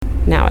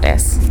Now it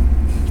is.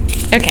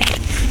 Okay.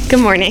 Good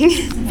morning.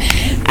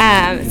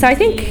 So I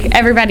think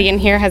everybody in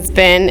here has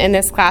been in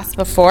this class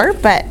before,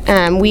 but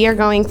we are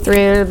going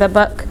through the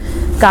book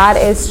God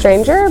is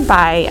Stranger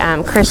by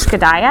Krish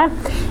Kadaya,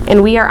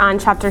 and we are on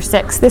chapter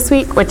 6 this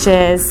week, which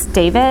is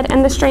David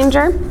and the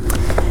Stranger.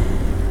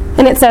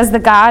 And it says, "The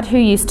God who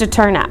used to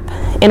turn up,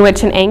 in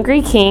which an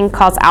angry king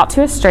calls out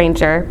to a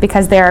stranger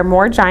because there are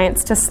more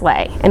giants to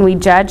slay, and we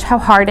judge how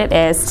hard it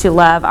is to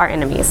love our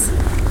enemies."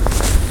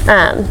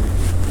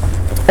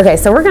 Okay,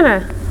 so we're going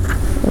to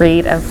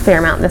read a fair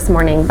amount this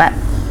morning, but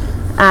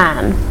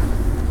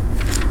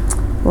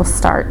we'll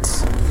start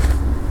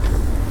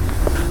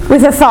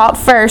with a thought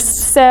first.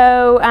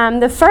 So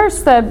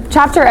the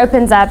chapter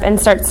opens up and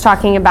starts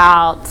talking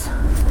about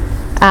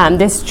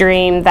this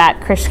dream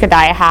that Krish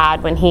Kadaya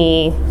had when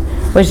he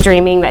was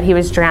dreaming that he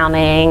was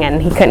drowning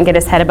and he couldn't get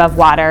his head above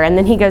water. And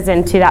then he goes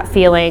into that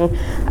feeling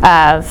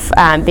of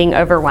being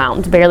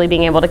overwhelmed, barely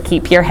being able to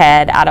keep your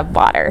head out of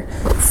water.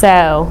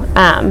 So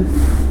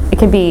it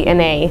can be in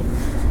a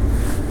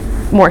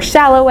more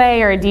shallow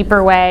way or a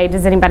deeper way.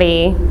 Does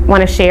anybody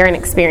want to share an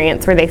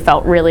experience where they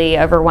felt really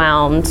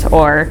overwhelmed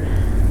or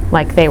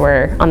like they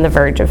were on the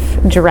verge of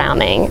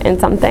drowning in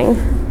something?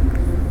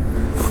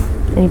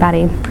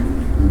 Anybody?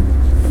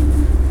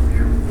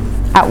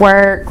 At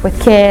work,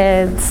 with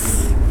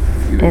kids?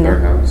 You with our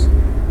house?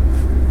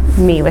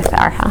 Me with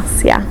our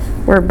house, yeah.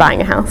 We're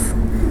buying a house.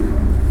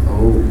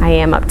 Oh. I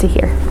am up to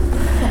here.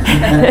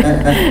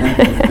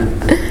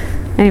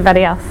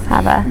 Anybody else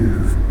have a...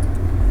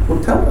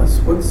 Well, tell us,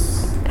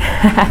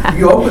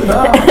 you opened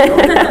up.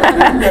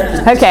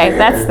 Okay,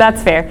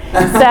 that's fair.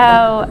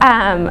 So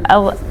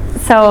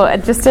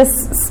just a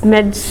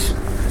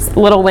smidge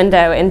little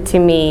window into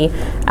me.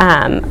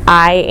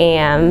 I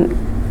am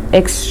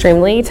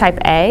extremely type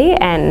A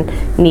and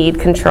need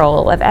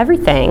control of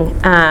everything,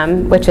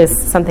 which is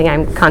something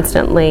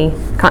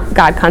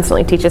God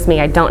constantly teaches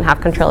me. I don't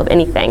have control of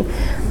anything.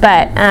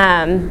 But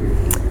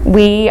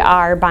we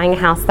are buying a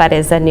house that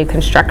is a new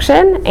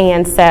construction,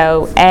 and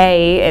so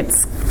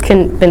it's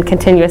been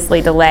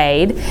continuously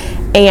delayed,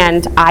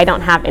 and I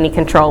don't have any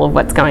control of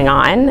what's going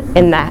on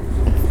in that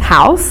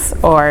house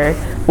or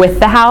with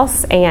the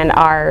house, and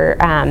our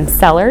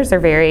sellers are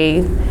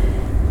very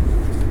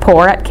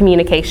poor at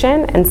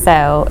communication, and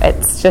so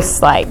it's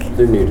just like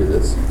they're new to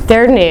this.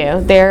 They're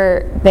new.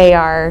 They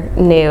are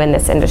new in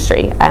this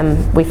industry.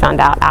 We found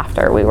out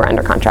after we were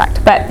under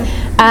contract, but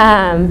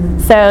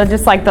so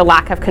just like the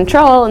lack of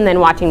control, and then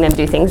watching them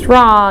do things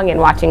wrong,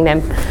 and watching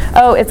them.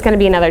 Oh, it's going to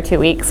be another 2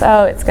 weeks.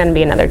 Oh, it's going to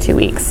be another 2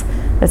 weeks.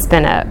 It's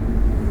been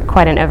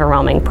quite an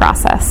overwhelming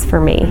process for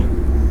me.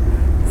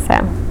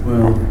 So.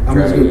 Well, I'm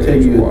just going to tell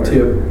you a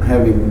tip,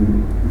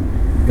 having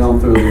gone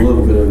through a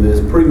little bit of this.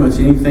 Pretty much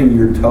anything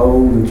you're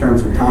told in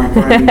terms of time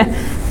frame,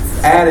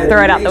 add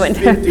throw it out the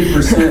window.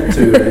 50%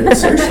 to it.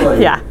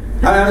 Seriously. Yeah.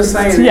 I'm just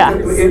saying, yeah.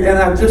 And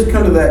I've just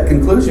come to that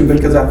conclusion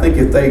because I think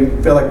if they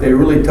felt like they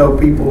really told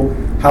people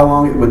how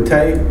long it would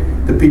take,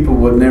 the people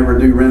would never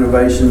do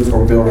renovations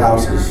or build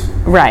houses.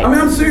 Right. I mean,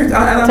 I'm serious.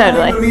 I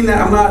totally. don't mean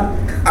that. I'm not.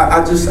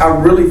 I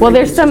really. Well,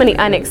 there's so many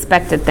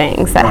unexpected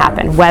things that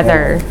happen.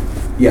 Weather.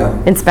 Yeah.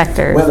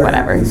 Inspectors, weather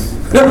whatever.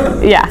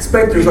 Yeah.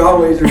 Inspectors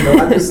always are.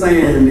 I'm just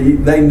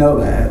saying they know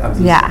that.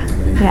 Yeah.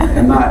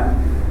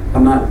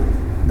 I'm not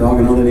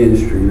dogging on that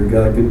industry. There's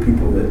got good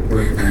people that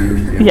work in the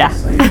industry. Yeah.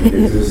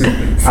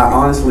 I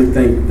honestly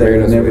think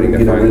they're never going to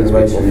get a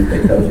renovation if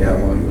they told you how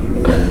long it was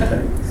really going to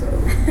take. So.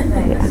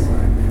 Thanks.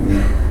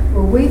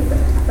 Well,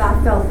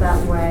 I felt that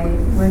way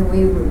when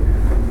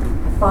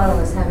I thought I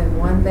was having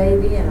one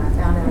baby, and I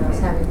found out I was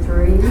having 3.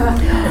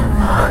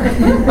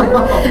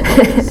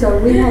 So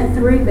we had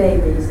 3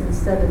 babies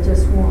instead of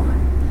just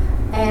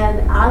 1.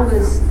 And I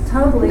was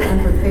totally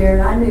unprepared.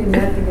 I knew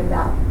nothing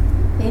about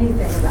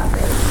anything about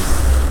babies.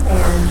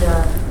 And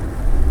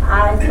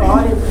I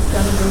thought it was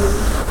going to be,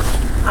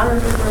 I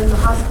remember in the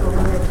hospital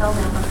when they told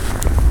me, I'm like,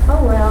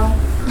 oh well,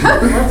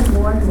 what's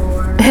more and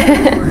more.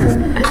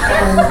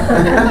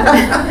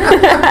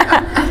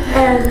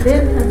 And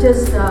then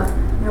just,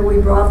 we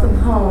brought them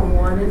home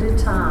one at a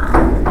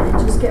time, and it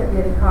just kept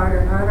getting harder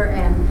and harder,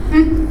 and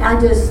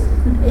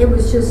it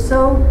was just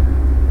so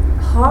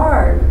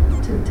hard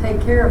to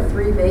take care of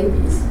 3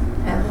 babies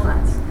at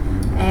once,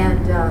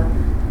 and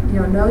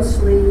no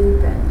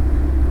sleep,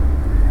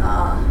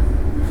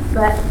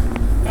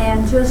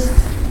 and just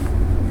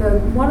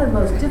one of the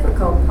most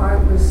difficult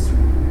part was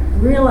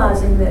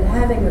realizing that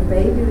having a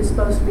baby was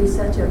supposed to be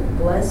such a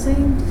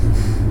blessing,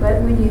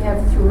 but when you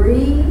have 3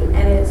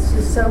 and it's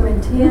just so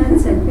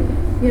intense, and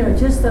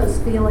just those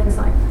feelings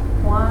like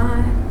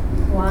why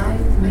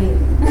me,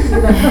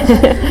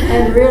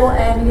 and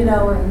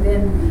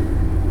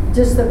then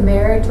just the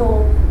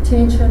marital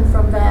tension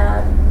from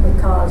that,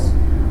 because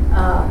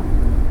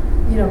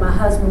my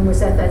husband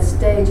was at that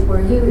stage where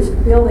he was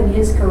building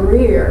his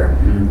career,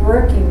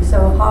 working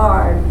so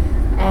hard,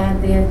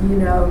 and then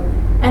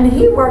and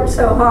he worked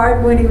so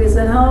hard when he was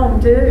at home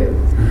too,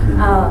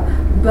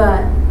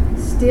 but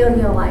still,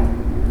 like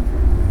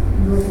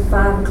you look at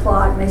 5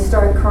 o'clock and they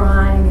start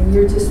crying, and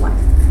you're just like,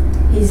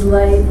 he's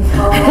late, he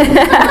called.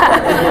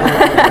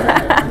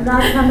 I'm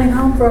not coming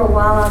home for a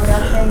while, I've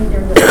got things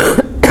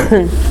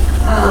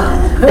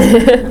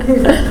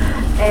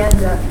and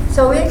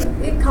so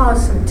it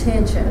caused some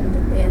tension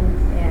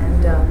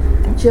and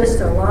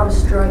just a lot of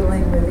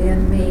struggling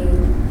within me,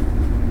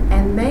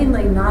 and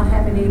mainly not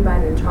having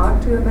anybody to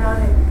talk to about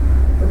it,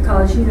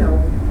 because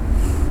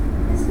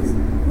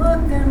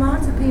look, there are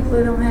lots of people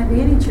who don't have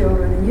any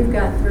children, and you've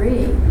got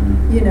 3.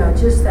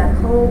 Just that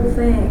whole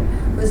thing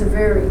was a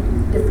very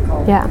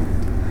difficult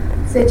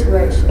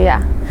situation.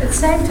 Yeah. At the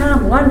same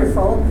time,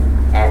 wonderful,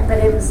 but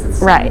it was the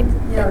same, Right.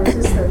 It's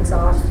just the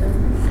exhaustion.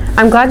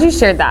 I'm glad you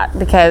shared that,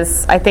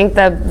 because I think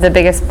the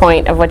biggest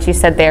point of what you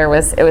said there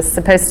was it was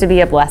supposed to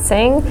be a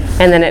blessing,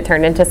 and then it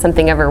turned into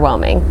something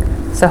overwhelming.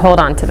 So hold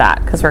on to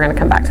that, because we're going to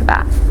come back to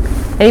that.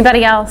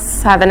 Anybody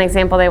else have an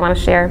example they want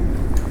to share?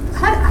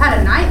 I had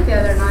a night the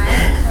other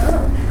night.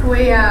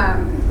 We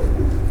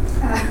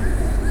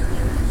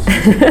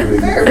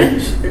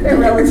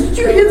Did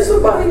you hit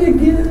somebody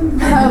again?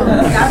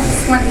 that was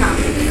just one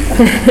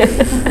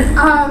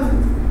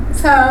time.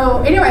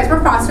 So anyways,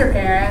 we're foster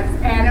parents,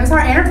 and it was our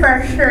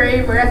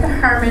anniversary. We're at the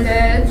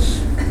Hermitage,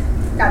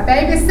 got a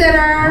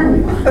babysitter,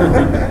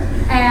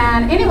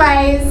 and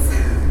anyways,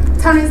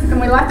 and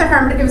we left the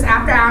Hermitage. It was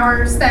after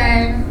hours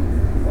thing.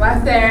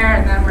 Left there,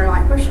 and then we're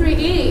like, what should we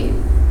eat?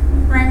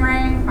 Ring,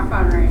 ring, my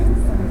phone rings.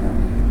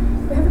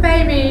 We have a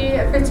baby,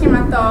 a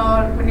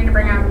 15-month-old. We need to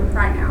bring him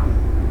right now.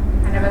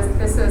 And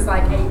this was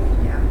like 8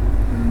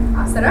 p.m.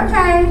 I said,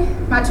 okay.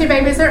 My 2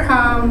 babies are at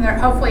home. They're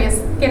hopefully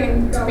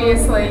getting to be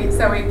asleep.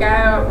 So we go.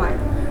 I'm like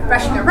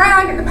brushing the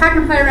rug, get the pack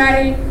and play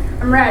ready.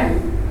 I'm ready.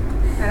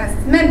 And it's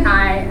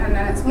midnight, and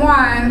then it's 1,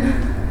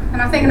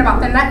 and I'm thinking about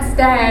the next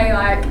day.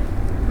 Like,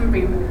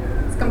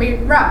 it's gonna be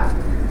rough.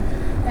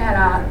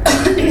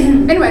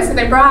 And anyway, so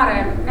they brought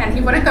him, and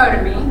he wouldn't go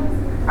to me.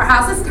 Our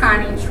house is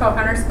tiny,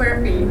 1,200 square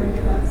feet.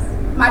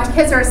 My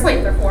kids are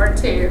asleep, they're 4 and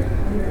 2.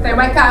 They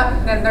wake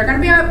up, then they're going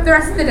to be up the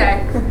rest of the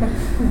day.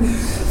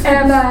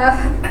 And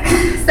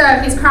so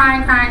he's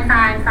crying,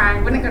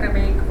 wouldn't go to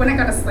me, wouldn't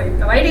go to sleep.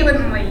 The lady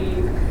wouldn't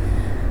leave.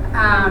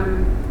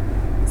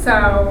 So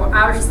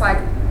I was just like,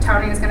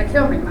 Tony is going to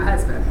kill me, my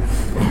husband.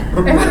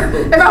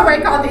 if I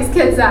wake all these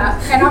kids up,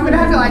 and I'm going to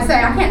have to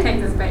say, I can't take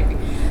this baby.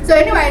 So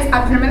anyways,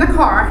 I put him in the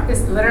car.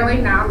 It's literally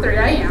now 3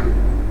 a.m.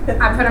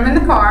 I put him in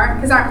the car,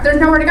 because there's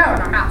nowhere to go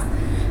in our house.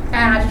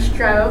 And I just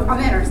drove on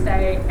the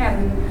interstate,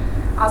 and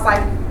I was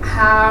like,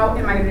 how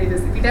am I going to do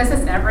this? If he does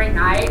this every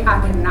night,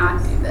 I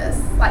cannot do this.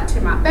 Like,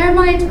 to my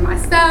family, to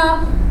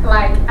myself,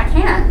 like, I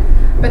can't.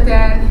 But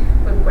then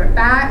we went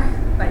back,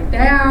 laid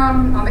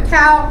down on the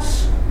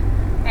couch,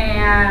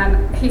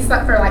 and he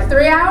slept for like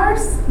 3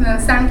 hours, and then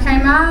the sun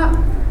came up,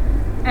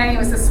 and he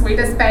was the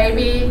sweetest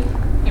baby.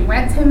 He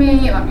went to me,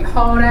 he let me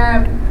hold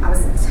him. I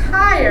was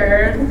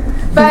tired,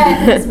 but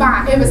it was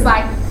fine. It was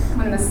like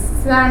when the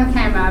sun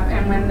came up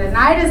and when the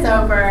night is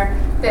over,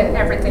 then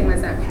everything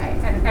was okay.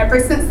 And ever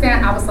since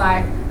then, I was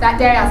like, that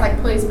day, I was like,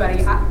 please,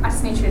 buddy, I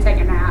just need you to take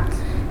a nap.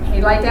 And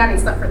he laid down, and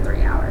he slept for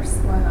 3 hours.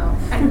 Wow.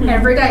 And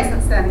every day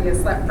since then, he has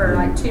slept for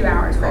like 2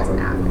 hours for his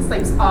nap. He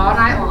sleeps all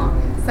night long.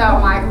 So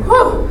I'm like,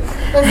 whew,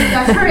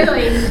 that's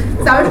really,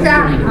 so I was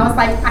drowning. I was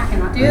like, I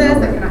cannot do this,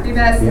 I cannot do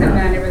this. And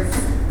then it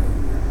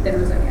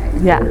was okay.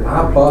 Yeah.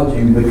 I applaud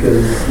you,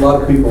 because a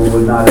lot of people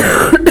would not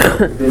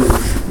have been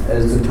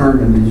as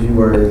determined as you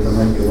were to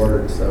make it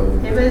work. So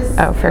it was.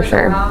 For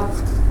sure.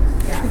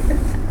 Yeah.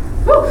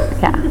 Whew.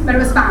 Yeah. But it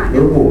was fine.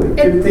 Little boy,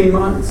 15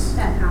 months.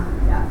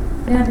 Yeah.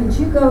 Now, did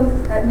you go,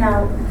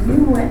 now,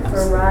 you went for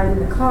a ride in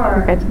the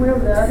car, Okay. where were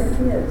the other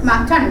kids?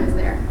 My Tony was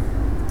there.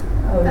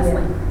 Oh, yeah.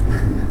 Asleep.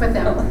 With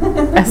them.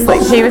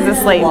 Asleep. She was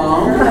asleep. Now,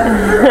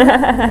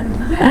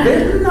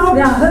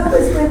 who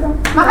was with them?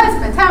 My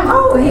husband, Tony.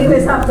 Oh, he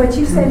was up, but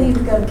you said he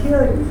was going to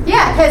kill you.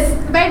 Yeah, because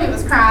the baby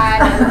was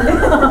crying.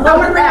 And I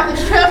want to bring all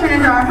these children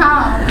into our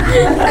home.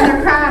 And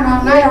they're crying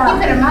all night. Yeah.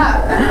 Keeping them up.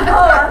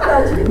 Oh, I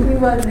thought he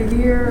wasn't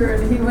here,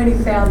 and when he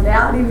found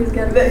out he was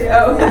going to kill you.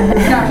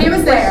 No, he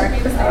was there.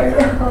 He was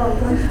there. Oh,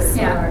 bless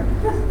your Yeah.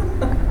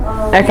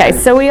 heart. Okay,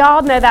 so we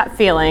all know that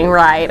feeling,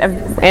 right,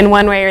 of, in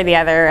one way or the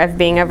other, of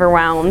being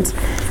overwhelmed.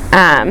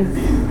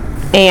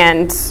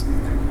 And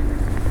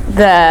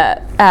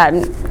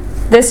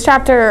this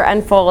chapter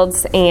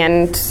unfolds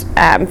and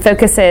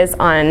focuses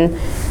on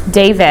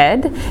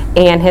David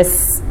and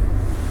his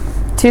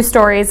 2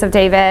 stories of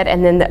David,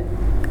 and then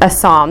a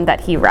psalm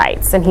that he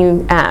writes. And he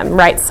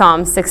writes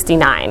Psalm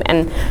 69.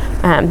 And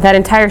that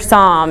entire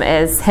psalm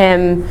is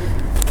him,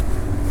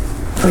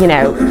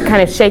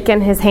 kind of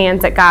shaking his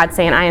hands at God,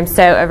 saying, I am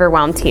so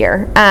overwhelmed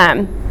here.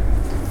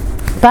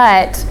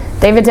 But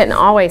David didn't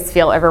always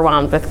feel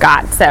overwhelmed with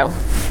God. So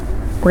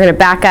we're going to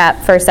back up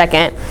for a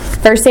second.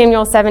 1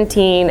 Samuel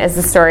 17 is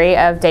the story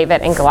of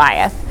David and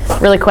Goliath.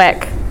 Really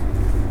quick,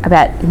 I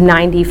bet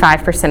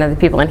 95% of the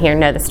people in here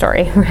know the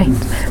story, right?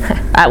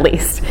 At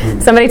least.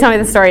 Somebody tell me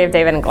the story of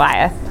David and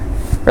Goliath.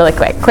 Really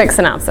quick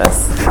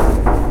synopsis.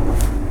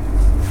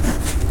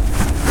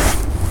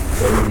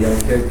 young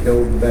kid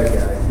killed the bad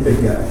guy. Big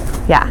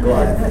guy. Yeah,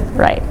 Goliath.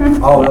 right.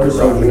 All the other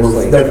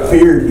soldiers that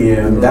feared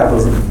him, that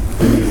was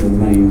the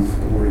main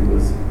story.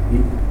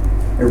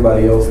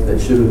 Everybody else that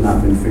should have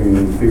not been fearing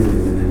him feared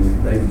him,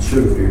 and then they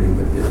should have feared him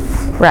but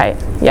didn't. Right,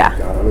 yeah.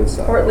 God on his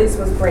side. Or at least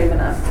was brave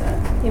enough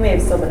to, he may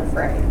have still been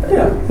afraid, but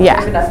Yeah.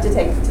 brave enough to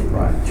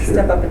Right, sure.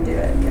 step up and do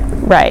it, yeah.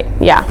 Right,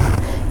 yeah.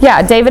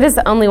 Yeah, David is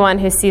the only one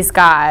who sees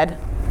God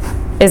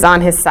is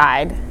on his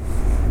side,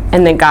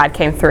 and then God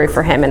came through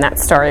for him in that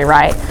story,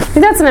 right? I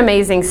think that's an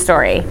amazing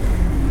story.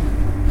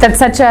 That's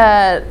such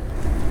a,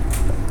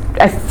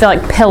 I feel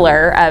like,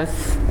 pillar of,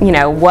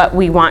 what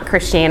we want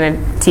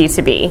Christianity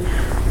to be.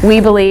 We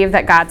believe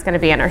that God's going to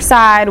be on our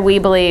side. We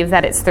believe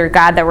that it's through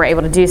God that we're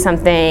able to do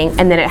something,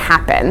 and then it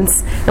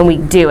happens, and we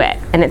do it,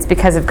 and it's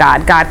because of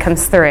God. God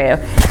comes through,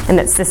 and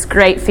it's this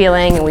great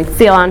feeling, and we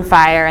feel on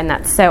fire, and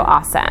that's so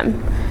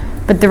awesome.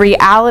 But the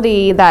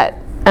reality that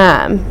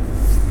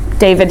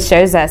David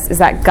shows us is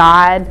that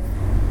God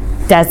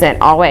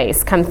doesn't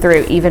always come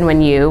through, even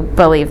when you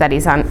believe that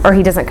he's on, or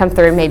he doesn't come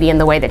through maybe in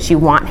the way that you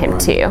want him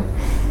to,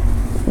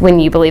 when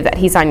you believe that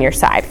he's on your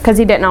side, because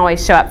he didn't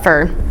always show up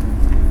for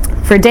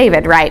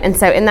David, right? And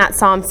so in that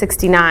Psalm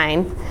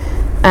 69,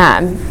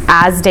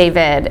 as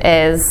David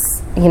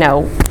is,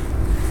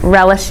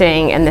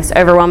 relishing in this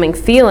overwhelming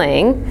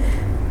feeling,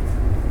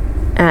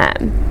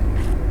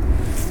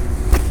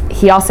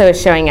 he also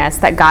is showing us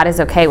that God is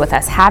okay with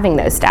us having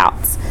those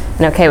doubts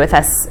and okay with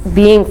us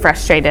being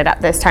frustrated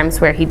at those times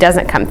where he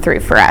doesn't come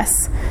through for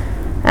us.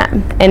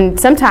 And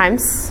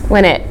sometimes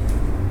when it,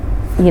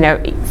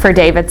 for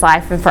David's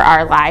life and for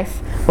our life,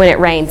 when it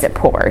rains, it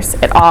pours.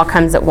 It all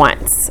comes at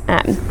once.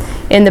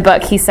 In the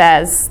book, he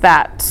says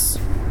that,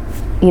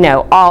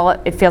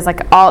 it feels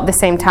like all at the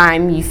same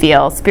time you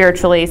feel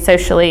spiritually,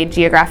 socially,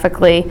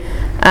 geographically,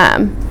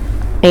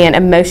 and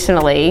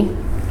emotionally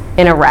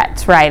in a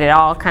rut, right? It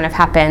all kind of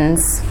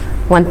happens.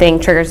 One thing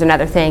triggers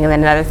another thing, and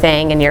then another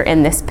thing, and you're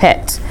in this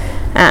pit. So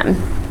I'm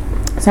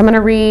going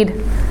to read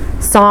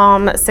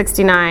Psalm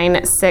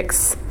 69,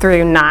 6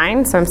 through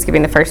 9. So I'm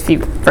skipping the first few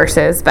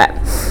verses, but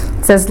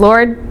it says,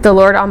 Lord, the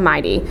Lord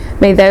Almighty,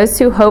 may those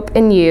who hope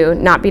in you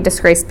not be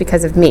disgraced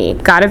because of me.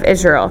 God of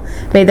Israel,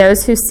 may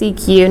those who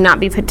seek you not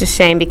be put to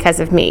shame because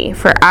of me.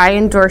 For I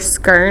endure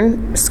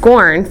scorn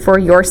for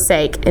your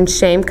sake, and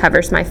shame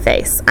covers my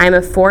face. I am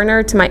a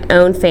foreigner to my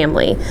own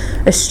family,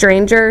 a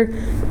stranger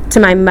to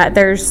my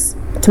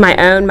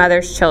own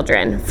mother's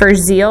children. For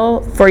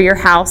zeal for your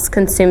house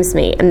consumes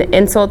me, and the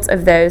insults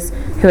of those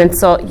who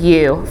insult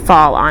you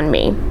fall on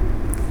me.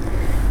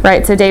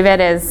 Right, so David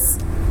is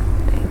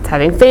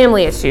having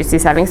family issues,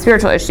 he's having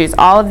spiritual issues.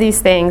 All of these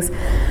things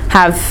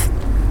have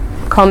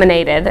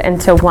culminated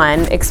into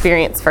one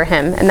experience for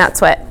him, and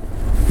that's what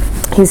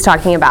he's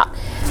talking about.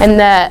 And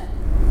the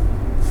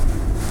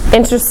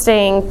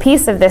interesting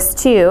piece of this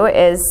too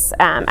is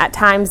at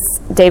times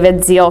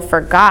David's zeal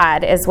for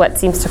God is what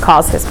seems to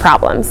cause his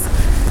problems.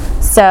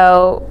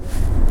 So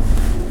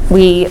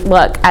we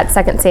look at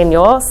 2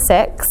 Samuel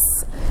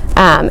 6,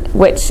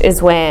 which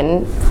is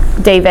when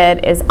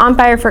David is on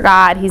fire for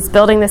God. He's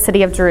building the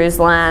city of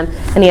Jerusalem,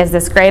 and he has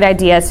this great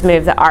idea to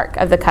move the Ark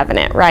of the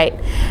Covenant, right?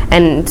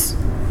 And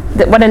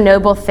what a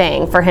noble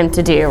thing for him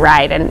to do,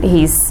 right? And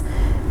he's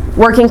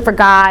working for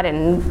God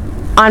and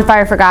on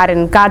fire for God,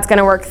 and God's going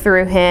to work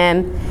through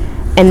him.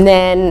 And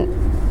then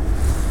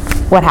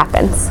what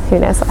happens? Who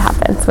knows what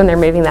happens when they're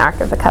moving the Ark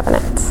of the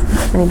Covenant?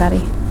 Anybody?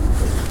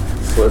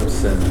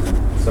 Slips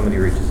and somebody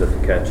reaches up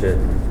to catch it.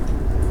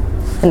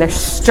 And they're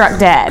struck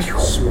dead.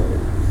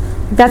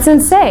 That's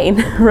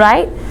insane,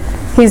 right?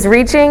 He's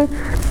reaching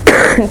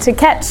to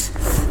catch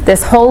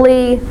this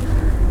holy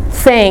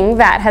thing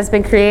that has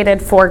been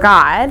created for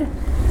God.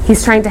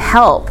 He's trying to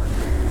help.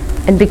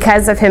 And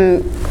because of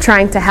him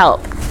trying to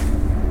help,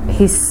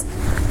 is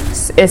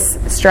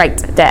struck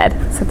dead.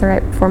 Is that the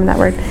right form of that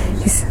word?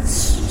 He's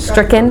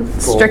stricken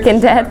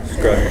dead.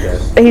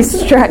 He's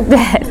struck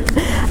dead.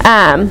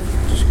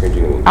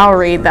 I'll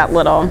read that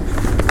little.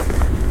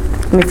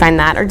 Let me find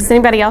that. Or does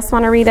anybody else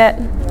want to read it?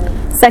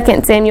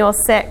 2 Samuel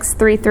 6,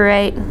 3 through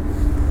 8.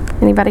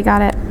 Anybody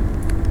got it?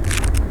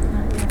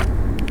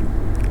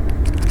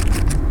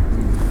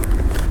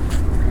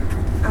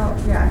 Oh,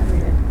 yeah, I can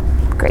read it.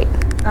 Great.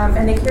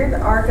 And they carried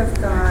the ark of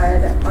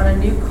God on a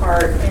new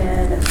cart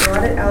and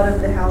brought it out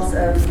of the house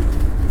of,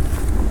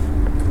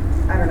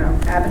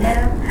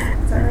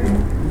 Abinab, is that right?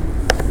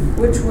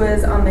 Which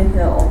was on the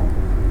hill.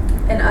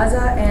 And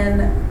Uzzah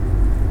and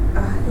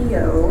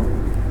Ahio,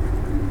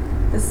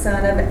 the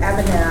son of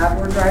Abinab,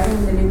 were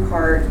driving the new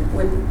cart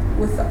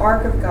with the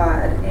ark of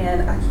God,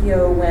 and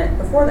Ahio went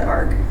before the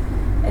ark.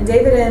 And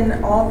David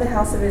and all the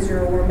house of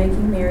Israel were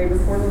making merry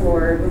before the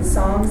Lord with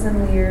songs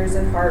and lyres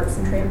and harps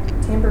and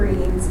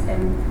tambourines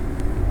and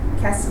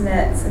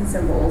castanets and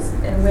cymbals.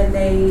 And when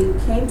they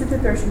came to the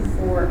threshing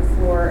floor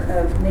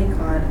of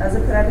Nacon, Uzzah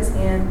put out his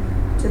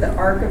hand to the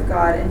ark of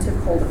God and took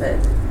hold of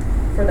it,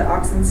 for the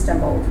oxen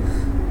stumbled.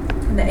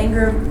 And the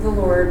anger of the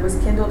Lord was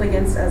kindled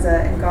against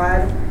Uzzah, and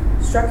God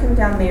struck him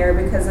down there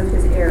because of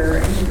his error,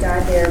 and he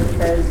died there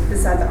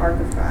beside the ark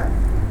of God.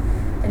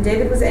 And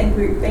David was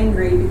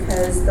angry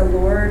because the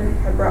Lord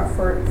had brought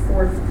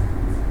forth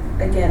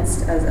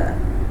against Uzzah.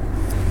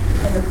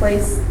 And the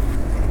place,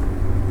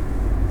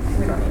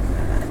 we don't need to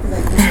know that because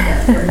I can say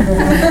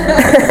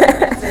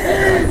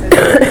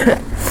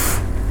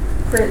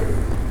that.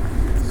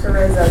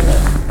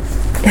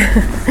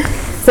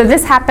 So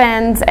this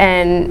happens,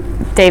 and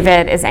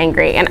David is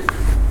angry. And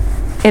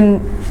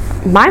in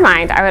my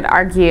mind, I would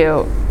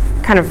argue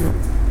kind of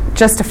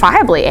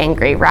justifiably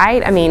angry,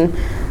 right? I mean,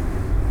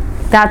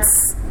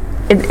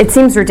 it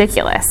seems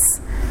ridiculous.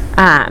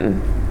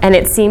 And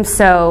it seems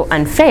so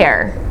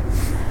unfair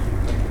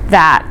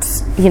that,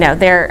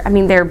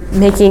 they're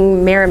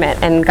making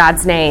merriment in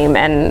God's name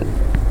and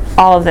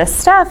all of this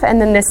stuff,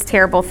 and then this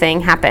terrible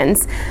thing happens.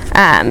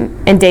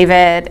 And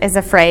David is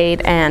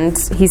afraid, and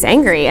he's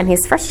angry, and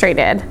he's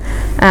frustrated.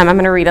 I'm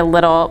going to read a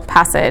little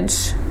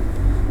passage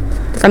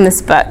from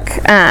this book.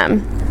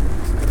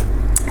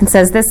 It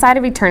says, "This side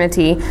of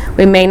eternity,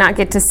 we may not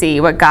get to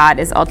see what God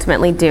is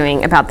ultimately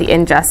doing about the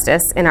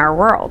injustice in our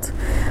world.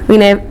 We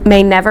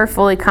may never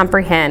fully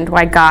comprehend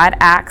why God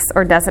acts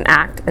or doesn't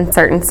act in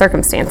certain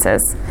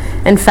circumstances.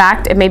 In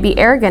fact, it may be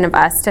arrogant of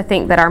us to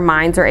think that our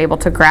minds are able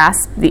to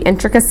grasp the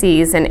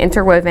intricacies and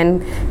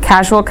interwoven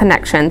causal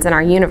connections in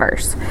our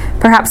universe.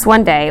 Perhaps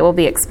one day it will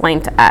be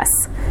explained to us.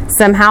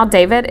 Somehow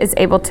David is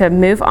able to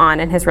move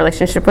on in his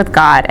relationship with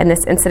God, and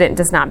this incident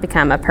does not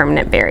become a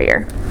permanent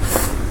barrier."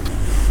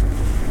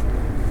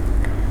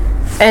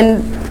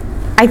 And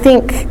I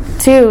think,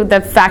 too,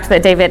 the fact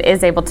that David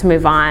is able to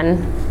move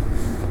on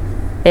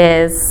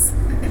is,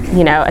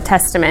 a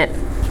testament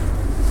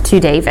to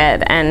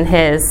David and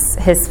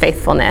his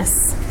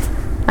faithfulness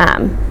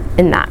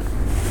in that.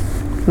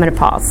 I'm going to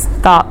pause.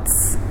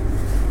 Thoughts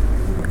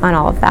on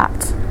all of that?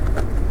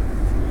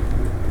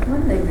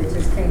 One thing that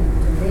just came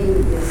to me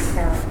is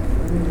how,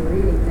 when you were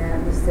reading that,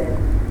 is that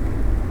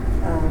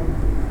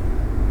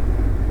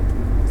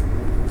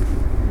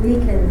we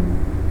can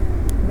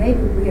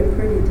maybe we are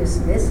pretty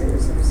dismissive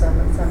of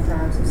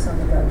sometimes of some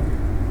of the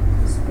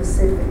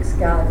specifics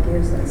God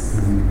gives us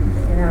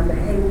in our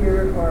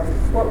behavior or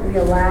what we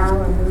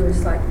allow, and we're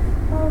just like,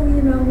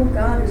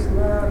 God is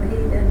love. He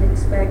doesn't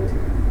expect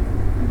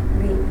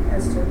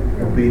us to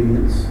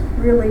obedience.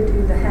 Really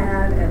do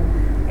that,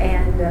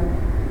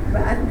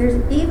 but there's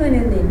even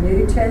in the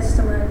New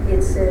Testament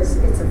it says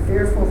it's a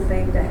fearful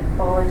thing to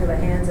fall into the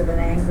hands of an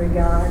angry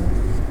God.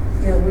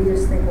 We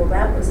just think, well,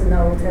 that was in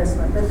the Old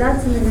Testament, but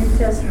that's in the New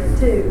Testament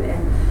too,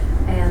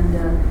 and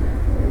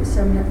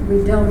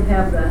we don't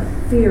have the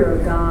fear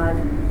of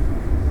God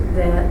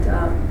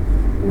that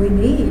we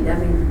need. I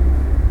mean,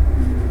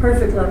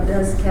 perfect love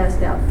does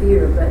cast out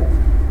fear, but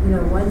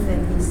one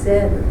thing he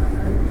said,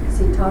 as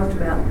he talked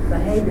about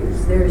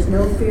behaviors, there is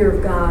no fear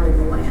of God in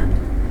the land,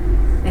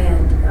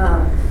 and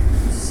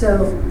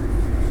so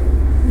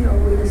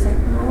we just think,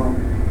 oh,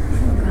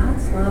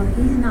 God's love,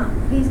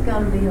 he's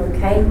going to be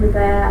okay with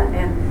that,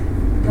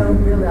 and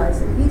don't realize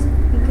that he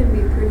can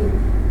be pretty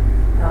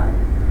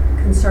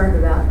concerned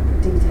about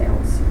the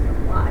details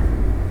of life.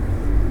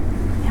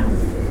 Yeah.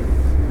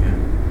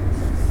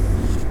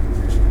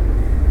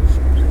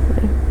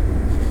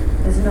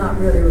 It's not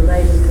really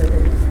related to the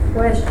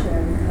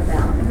question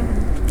about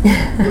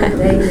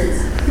David's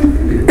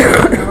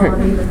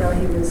even though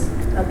he was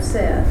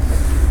upset.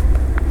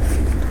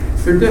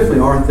 There definitely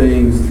are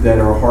things that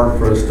are hard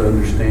for us to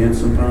understand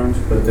sometimes,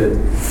 but that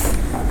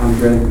I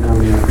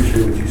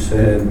appreciate what you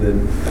said, that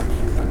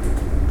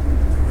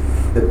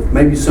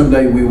maybe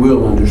someday we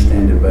will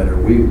understand it better.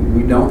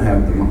 We don't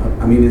have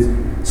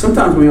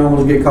sometimes we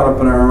almost get caught up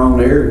in our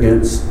own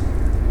arrogance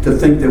to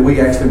think that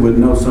we actually would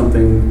know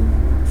something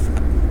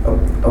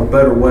a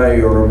better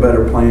way or a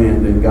better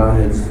plan than God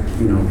has,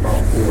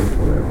 brought forth,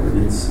 whatever.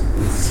 And it's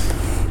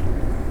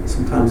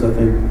sometimes I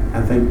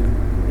think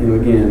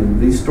again,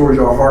 these stories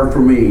are hard for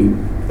me.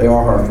 They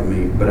are hard for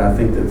me, but I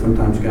think that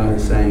sometimes God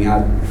is saying,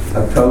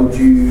 I've told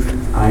you,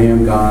 I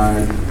am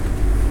God.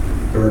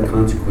 There are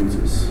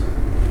consequences.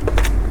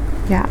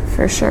 Yeah,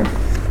 for sure.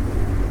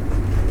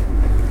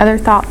 Other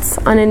thoughts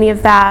on any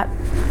of that?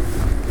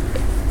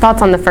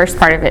 Thoughts on the first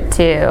part of it,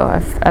 too,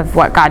 of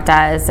what God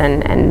does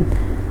and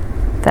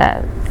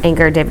the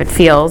anger David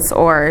feels,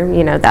 or,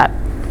 that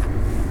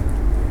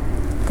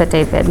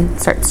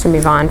David starts to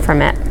move on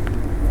from it.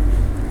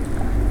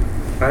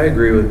 I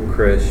agree with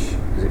Krish.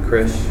 Is it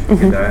Krish?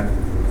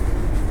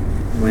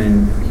 Mm-hmm.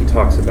 When he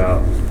talks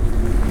about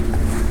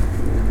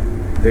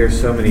there's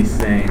so many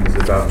things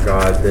about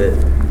God that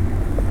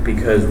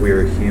because we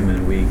are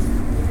human, we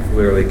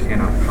literally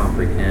cannot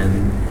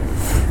comprehend,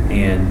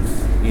 and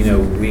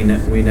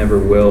we never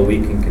will. We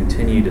can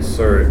continue to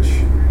search,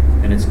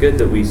 and it's good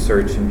that we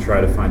search and try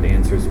to find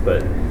answers,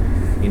 but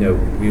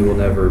we will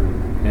never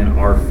in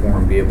our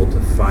form be able to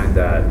find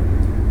that,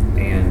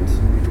 and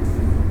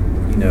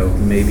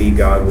maybe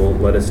God will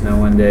let us know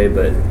one day,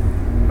 but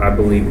I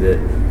believe that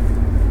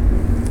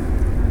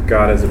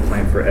God has a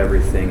plan for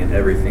everything, and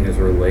everything is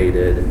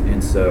related,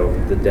 and so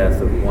the death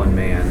of one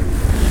man,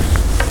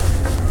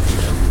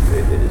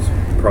 it is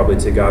probably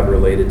to God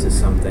related to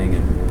something,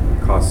 and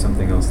cause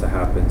something else to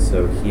happen.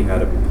 So he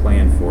had a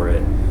plan for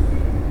it.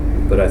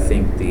 But I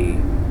think the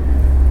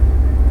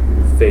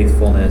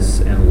faithfulness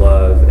and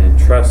love and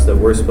trust that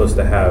we're supposed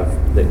to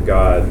have, that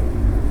God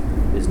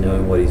is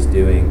knowing what he's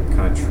doing,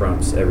 kind of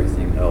trumps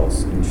everything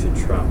else and should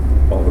trump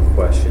all the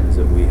questions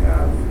that we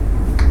have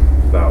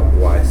about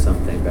why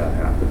something bad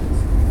happens.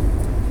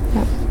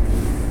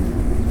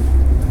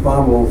 The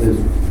Bible is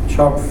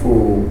chock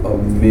full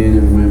of men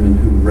and women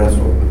who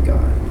wrestle with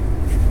God,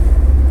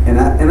 and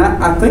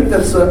I think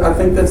that's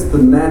the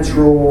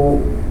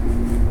natural,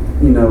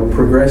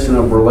 progression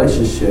of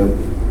relationship,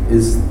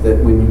 is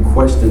that when you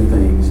question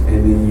things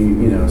and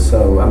then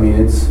so I mean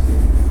it's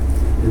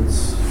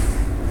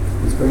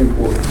very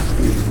important.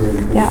 It's a very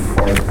important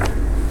part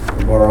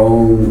of our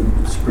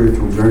own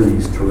spiritual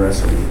journeys to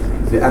wrestle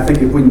with things. I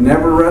think if we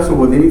never wrestle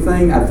with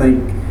anything, I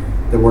think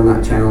that we're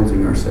not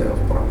challenging ourselves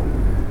properly.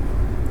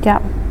 Yeah,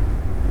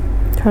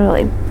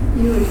 totally.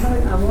 You were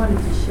talking, I wanted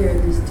to share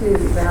this too,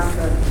 about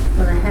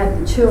when I had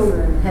the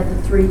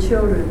 3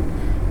 children,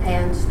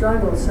 and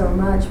struggled so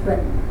much, but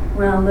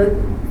when I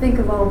think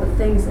of all the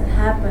things that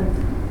happened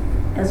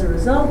as a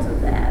result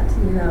of that,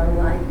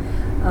 like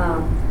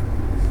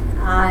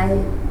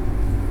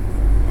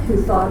who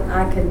thought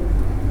I could,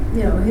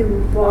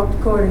 who walked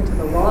according to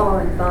the law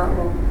and thought,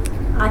 well,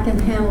 I can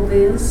handle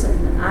this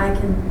and I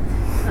can,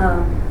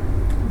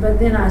 but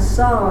then I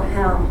saw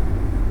how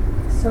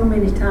so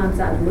many times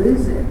I'd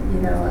lose it,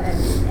 and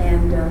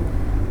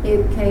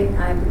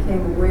I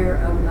became aware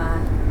of my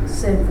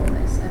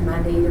sinfulness and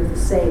my need of the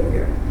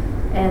Savior.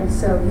 And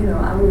so,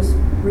 I was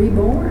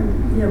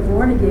reborn,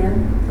 born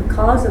again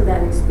because of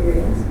that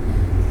experience.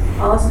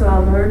 Also, I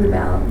learned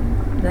about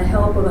the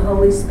help of the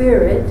Holy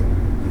Spirit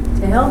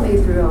to help me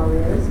through all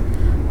this.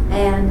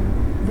 And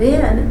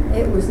then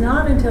it was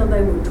not until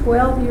they were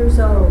 12 years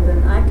old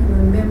that I can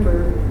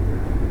remember,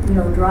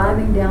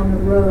 driving down the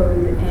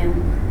road and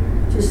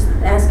just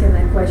asking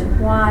that question,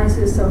 why is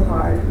this so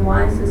hard?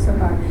 Why is this so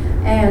hard?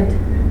 And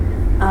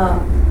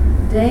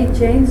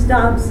James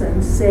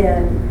Dobson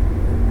said,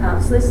 I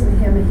was listening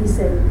to him, and he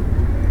said,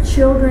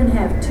 children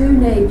have 2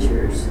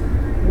 natures.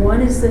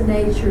 One is the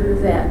nature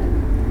that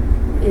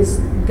is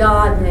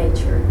God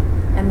nature,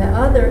 and the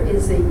other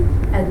is the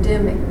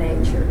Adamic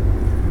nature.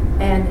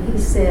 And he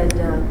said,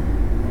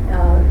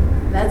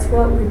 that's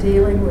what we're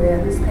dealing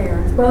with as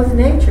parents, both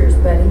natures,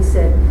 but he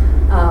said,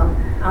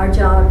 our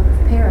job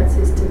as parents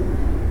is to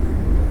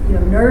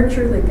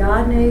nurture the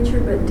God nature,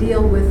 but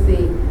deal with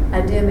the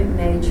Adamic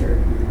nature.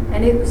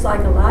 And it was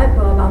like a light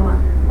bulb. I'm like,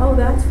 oh,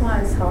 that's why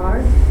it's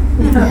hard.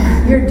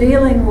 You're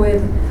dealing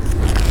with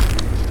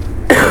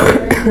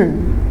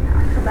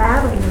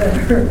battles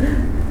that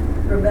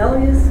are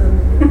rebellious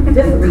and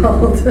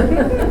difficult.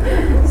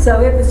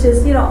 So it was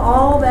just,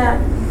 all that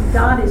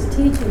God is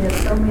teaching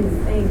us so many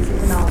things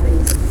in all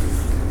these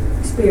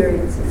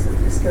experiences of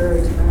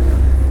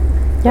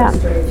discouragement,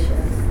 frustration.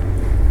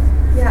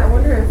 Yeah, I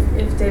wonder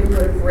if David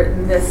would have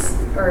written this,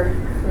 or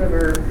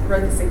whoever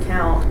wrote this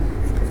account,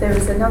 if they would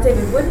have said, now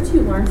David, what did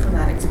you learn from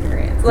that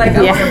experience? Like,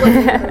 I wonder what he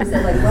would have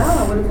said, like, well,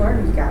 I would have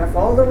learned you gotta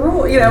follow the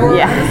rule, or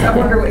I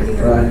wonder what he would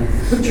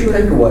have. What's your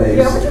takeaways?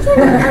 Yeah, what's your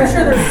takeaways? I'm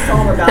sure there's a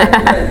song about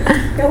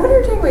it, but what are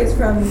your takeaways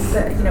from the,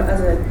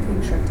 as a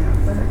being shut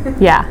down?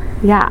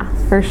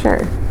 Yeah, for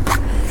sure.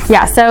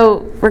 Yeah,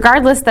 so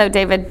regardless though,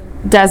 David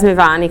does move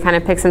on. He kind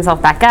of picks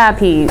himself back up.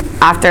 He,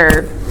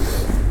 after,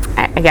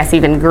 I guess,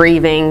 even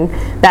grieving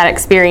that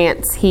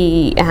experience,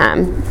 he,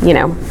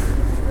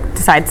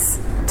 decides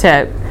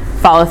to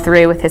follow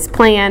through with his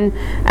plan.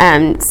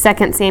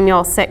 2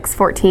 Samuel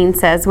 6:14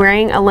 says,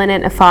 wearing a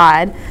linen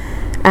ephod,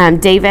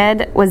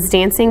 David was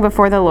dancing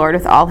before the Lord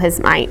with all his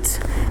might,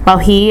 while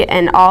he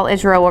and all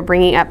Israel were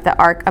bringing up the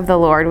ark of the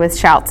Lord with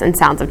shouts and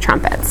sounds of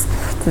trumpets.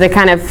 So they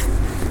kind of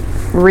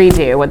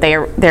redo what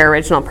their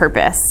original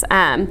purpose.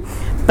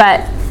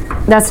 But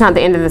that's not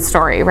the end of the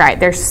story, right?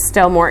 There's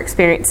still more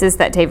experiences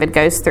that David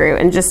goes through.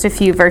 And just a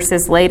few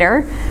verses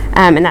later,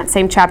 in that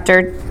same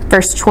chapter,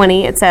 verse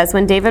 20, it says,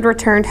 when David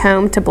returned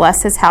home to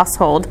bless his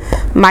household,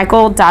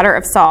 Michal, daughter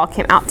of Saul,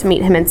 came out to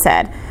meet him and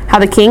said, how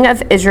the king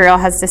of Israel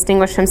has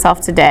distinguished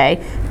himself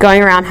today,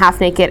 going around half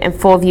naked in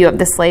full view of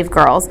the slave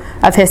girls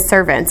of his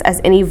servants, as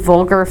any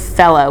vulgar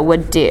fellow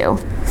would do.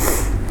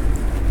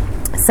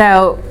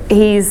 So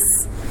he's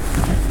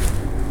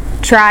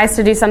tries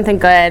to do something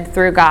good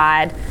through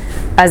God.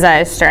 Uzzah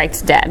is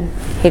striked dead.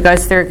 He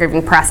goes through a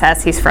grieving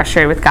process. He's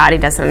frustrated with God. He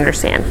doesn't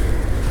understand.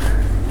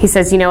 He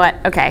says, you know what?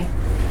 Okay,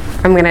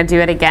 I'm going to do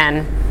it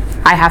again.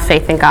 I have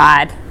faith in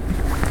God.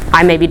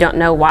 I maybe don't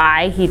know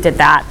why he did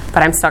that,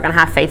 but I'm still going to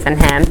have faith in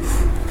him.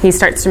 He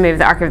starts to move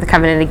the Ark of the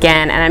Covenant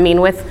again, and I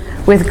mean with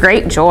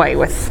great joy,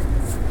 with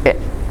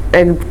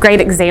a great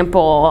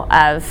example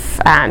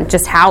of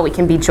just how we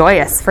can be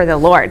joyous for the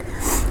Lord.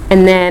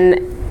 And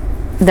then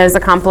those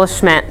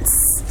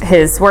accomplishments,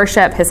 his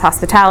worship, his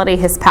hospitality,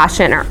 his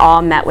passion, are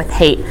all met with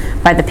hate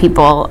by the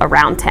people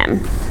around him.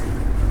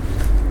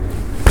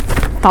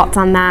 Thoughts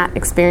on that?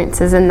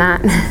 Experiences in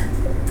that?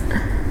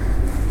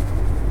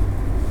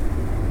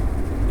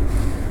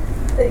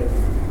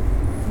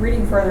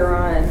 Reading further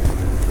on,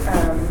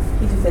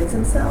 he defends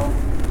himself.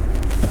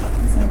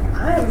 He's like,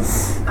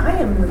 I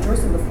am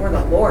rejoicing before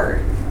the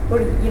Lord. What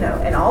do you know?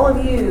 And all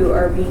of you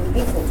are being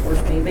hateful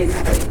towards me.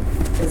 Basically,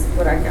 is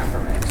what I got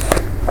from it.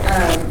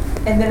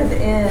 And then at the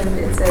end,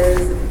 it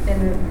says,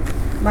 and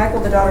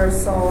Michal, the daughter of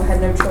Saul,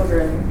 had no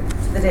children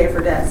to the day of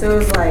her death. So it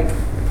was like,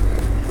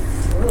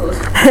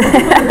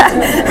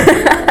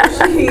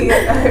 she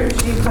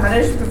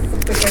punished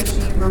because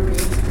she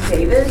rebuked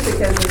David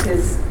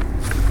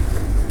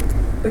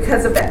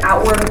because of the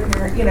outward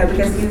appearance,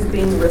 because he was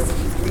being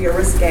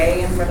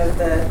risque in front of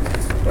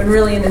when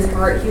really in his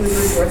heart he was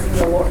rejoicing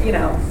the Lord, I don't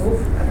know,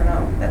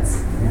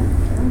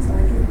 sounds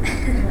like it.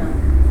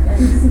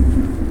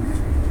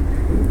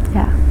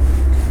 Yeah.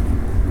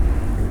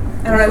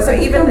 I don't know, so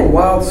It's even kind of a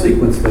wild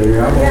sequence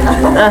there.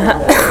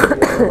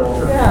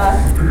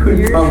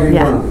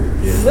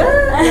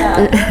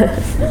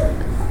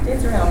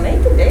 Dance around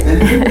naked,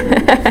 David.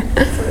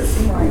 That's what it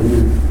seemed like.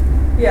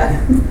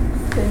 Yeah.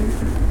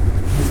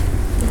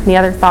 Any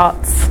other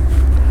thoughts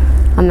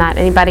on that?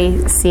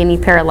 Anybody see any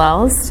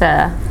parallels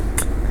to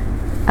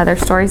other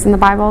stories in the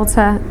Bible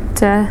to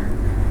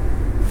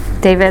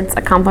David's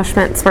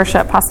accomplishments,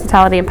 worship,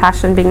 hospitality, and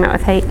passion being met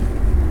with hate?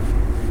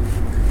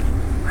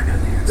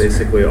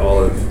 Basically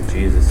all of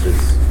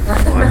Jesus'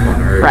 life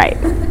on earth. Right.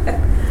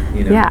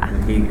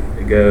 When he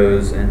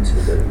goes into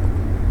the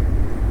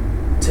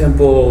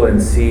temple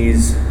and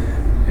sees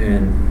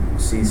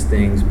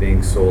things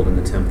being sold in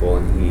the temple,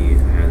 and he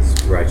has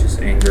righteous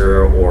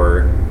anger,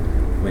 or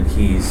when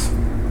he's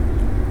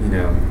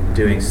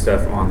doing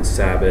stuff on the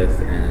Sabbath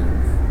and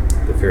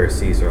the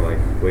Pharisees are like,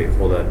 wait,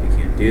 hold up, you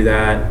can't do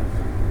that. I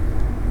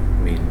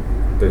mean,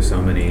 there's so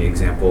many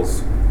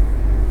examples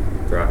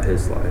throughout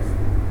his life.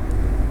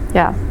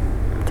 Yeah,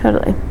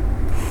 totally.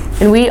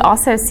 And we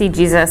also see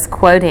Jesus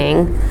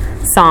quoting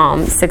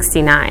Psalm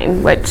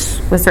 69, which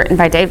was written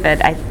by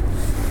David,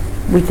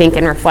 we think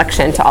in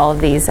reflection to all of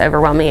these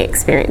overwhelming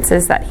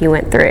experiences that he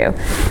went through.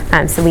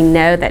 So we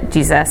know that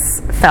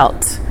Jesus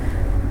felt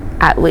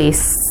at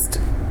least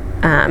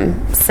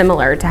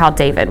similar to how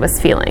David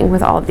was feeling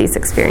with all of these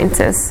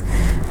experiences.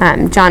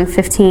 John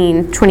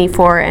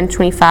 15:24 and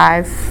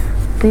 25.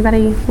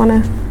 Anybody want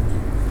to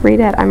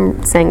read it?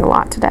 I'm saying a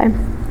lot today.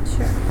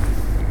 Sure.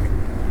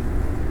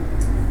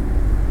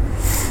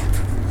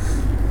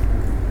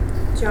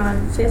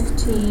 John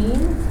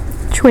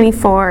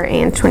 15:24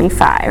 and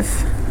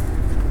 25.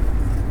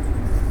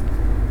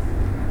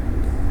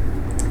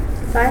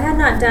 If I had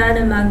not done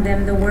among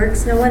them the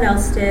works no one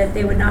else did,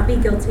 they would not be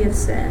guilty of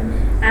sin.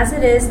 As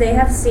it is, they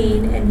have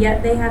seen, and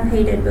yet they have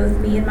hated both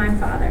me and my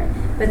Father.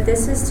 But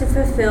this is to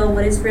fulfill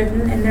what is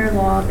written in their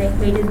law, they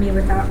hated me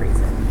without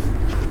reason.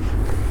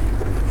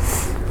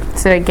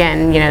 So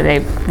again,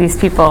 these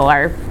people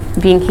are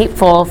being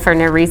hateful for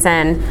no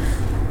reason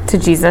to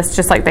Jesus,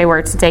 just like they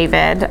were to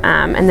David.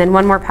 And then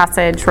one more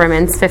passage,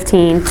 Romans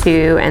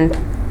 15:2 and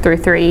through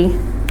 3.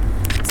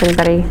 Is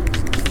anybody?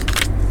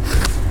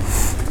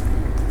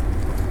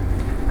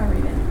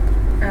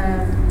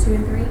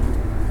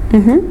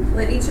 Mm-hmm.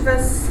 Let each of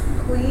us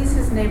please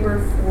his neighbor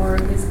for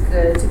his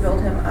good, to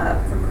build him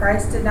up. For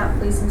Christ did not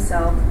please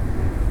himself,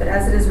 but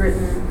as it is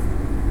written,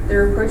 the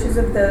reproaches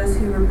of those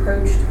who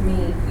reproached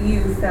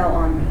you fell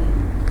on me.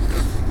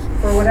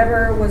 For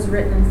whatever was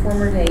written in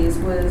former days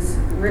was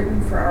written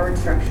for our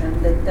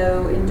instruction, that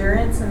through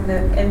endurance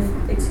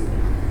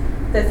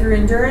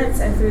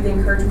and through the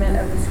encouragement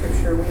of the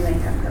Scripture we may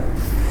have hope.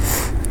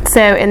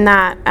 So in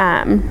that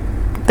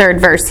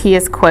third verse, he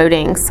is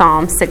quoting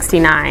Psalm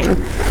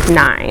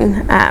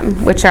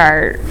 69:9, which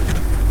are,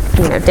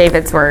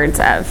 David's words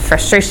of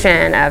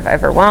frustration, of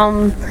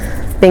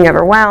being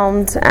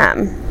overwhelmed.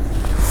 A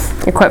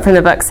quote from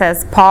the book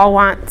says, Paul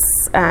wants,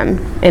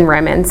 in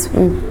Romans,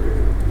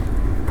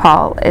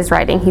 Paul is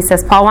writing, he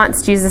says, Paul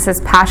wants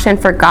Jesus' passion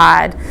for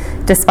God,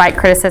 despite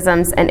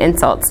criticisms and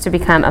insults, to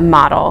become a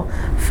model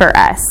for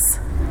us.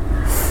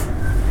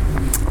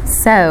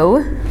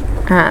 So,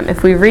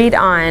 if we read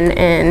on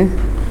in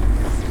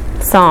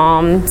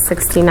Psalm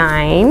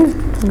 69,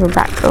 go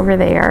back over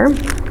there.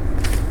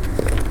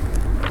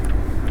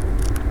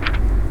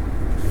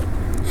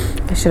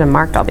 I should have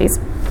marked all these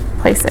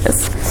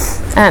places.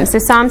 So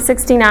Psalm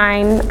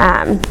 69,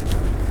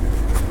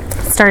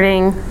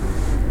 starting,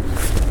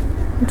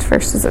 which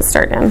verse does it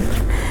start in?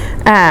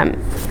 I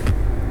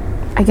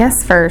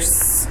guess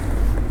verse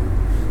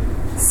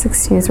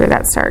 16 is where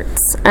that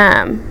starts.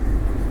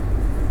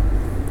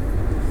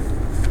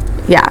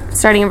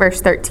 Starting in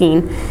verse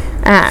 13.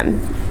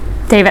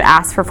 David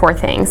asked for 4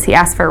 things. He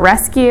asked for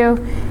rescue,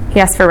 he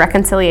asked for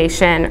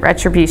reconciliation,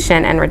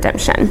 retribution, and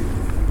redemption.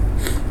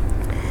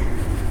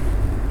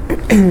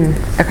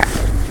 Okay.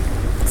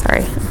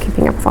 Sorry, I'm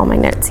keeping up with all my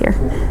notes here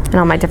and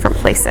all my different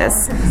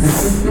places.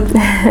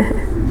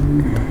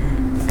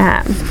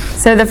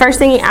 So the first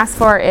thing he asked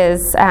for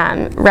is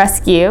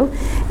rescue,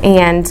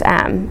 and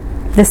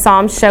the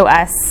Psalms show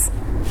us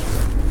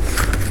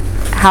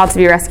how to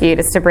be rescued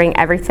is to bring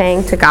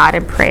everything to God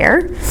in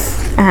prayer.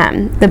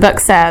 The book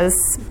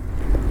says,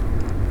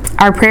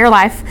 Our prayer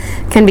life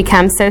can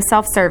become so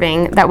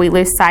self-serving that we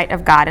lose sight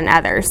of God and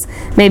others.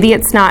 Maybe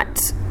it's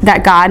not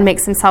that God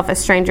makes himself a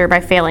stranger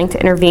by failing to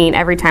intervene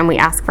every time we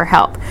ask for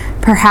help.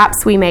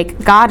 Perhaps we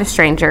make God a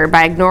stranger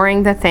by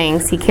ignoring the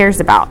things he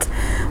cares about.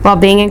 While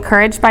being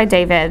encouraged by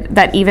David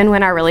that even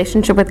when our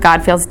relationship with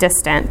God feels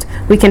distant,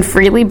 we can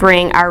freely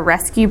bring our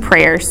rescue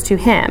prayers to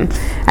him.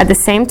 At the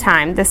same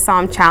time, this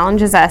psalm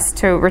challenges us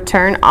to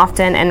return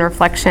often in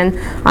reflection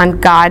on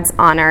God's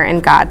honor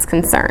and God's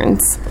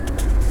concerns.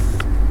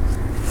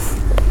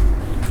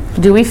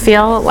 Do we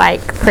feel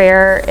like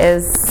prayer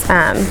is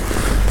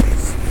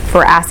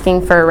for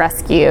asking for a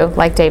rescue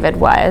like David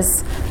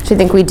was? Which I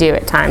think we do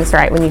at times,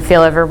 right? When you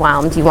feel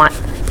overwhelmed, you want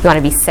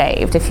to be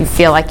saved. If you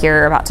feel like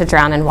you're about to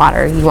drown in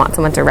water, you want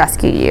someone to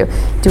rescue you.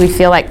 Do we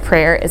feel like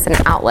prayer is an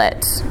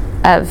outlet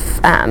of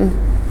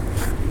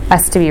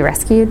us to be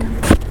rescued?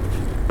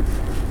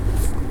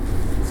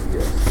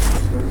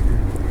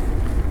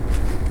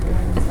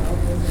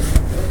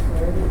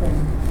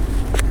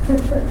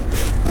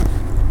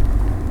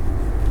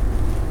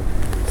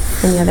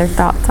 Any other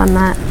thoughts on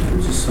that?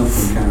 There's just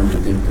something kind of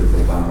redemptive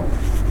about,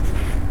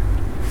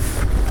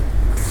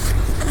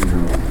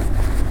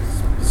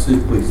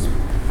 specifically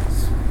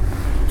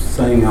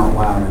saying out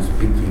loud and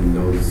speaking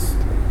those.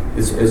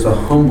 It's a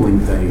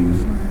humbling thing,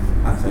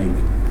 I think,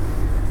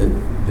 that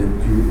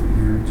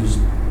you're just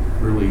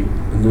really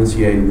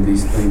enunciating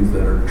these things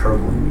that are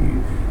troubling you.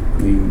 I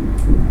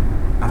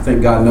mean, I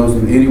think God knows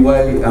them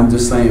anyway. I'm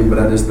just saying, but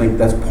I just think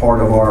that's part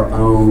of our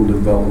own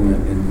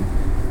development and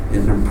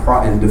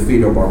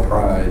defeat of our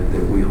pride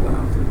that we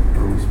allow to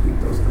really speak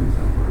those things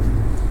out loud.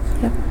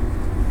 Yep.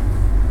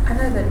 I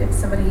know that if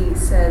somebody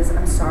says,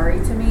 I'm sorry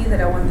to me,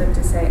 that I want them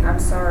to say, I'm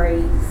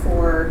sorry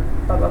for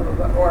blah, blah, blah,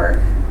 blah,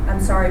 or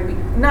I'm sorry,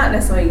 not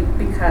necessarily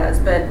because,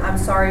 but I'm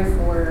sorry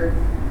for,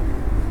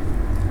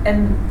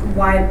 and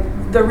why,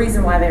 the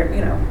reason why they're,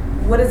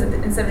 what is it,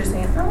 instead of just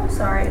saying, oh, I'm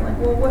sorry, like,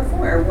 well, what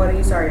for? What are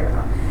you sorry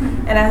about?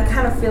 And I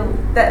kind of feel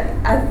that,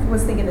 I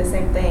was thinking the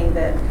same thing,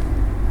 that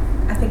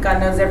I think God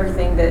knows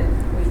everything that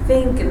we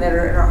think and that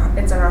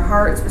it's in our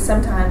hearts, but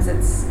sometimes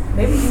it's,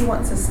 maybe he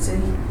wants us to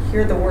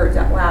hear the words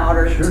out loud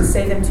or to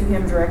say them to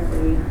him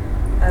directly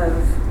of,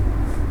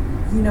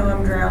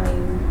 I'm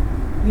drowning,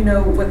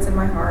 what's in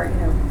my heart,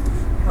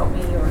 help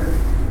me or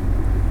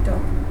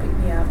don't pick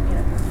me up,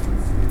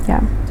 Yeah.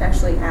 To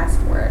actually ask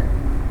for it,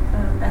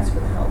 ask for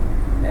the help.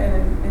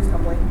 And it is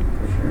humbling,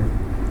 for sure.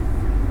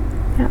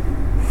 Yeah.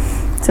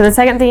 So the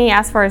second thing he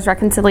asked for is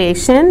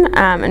reconciliation,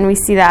 and we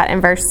see that in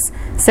verse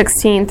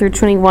 16 through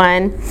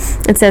 21.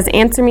 It says,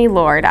 "Answer me,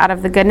 Lord, out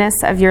of the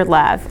goodness of your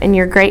love, and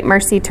your great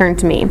mercy turn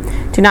to me.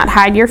 Do not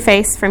hide your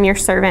face from your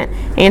servant.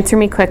 Answer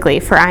me quickly,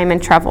 for I am in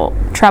trouble.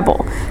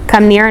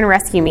 Come near and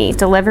rescue me.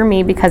 Deliver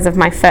me because of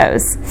my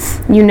foes.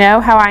 You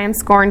know how I am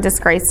scorned,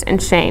 disgraced,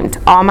 and shamed.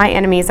 All my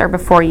enemies are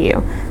before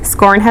you.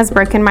 Scorn has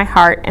broken my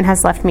heart and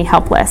has left me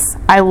helpless.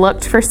 I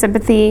looked for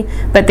sympathy,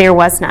 but there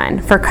was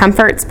none, for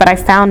comforts, but I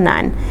found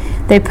none.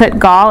 They put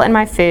gall in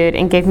my food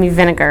and gave me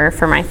vinegar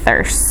for my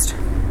thirst."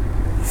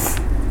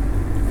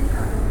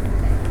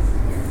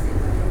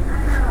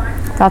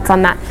 Thoughts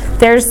on that?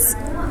 There's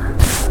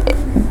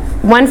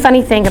one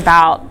funny thing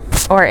about,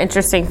 or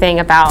interesting thing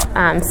about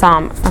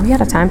Psalm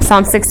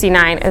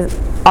 69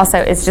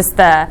 is just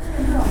the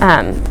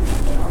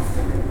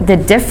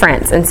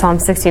difference in Psalm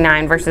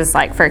 69 versus,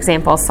 like, for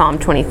example, Psalm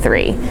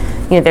 23.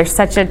 There's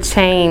such a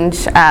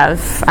change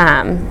of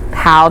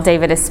how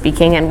David is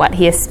speaking and what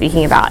he is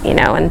speaking about,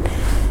 and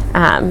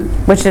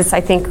which is, I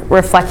think,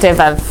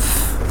 reflective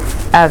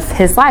of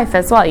his life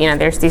as well.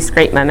 There's these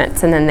great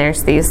moments, and then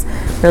there's these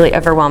really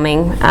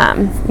overwhelming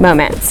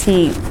moments.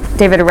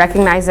 David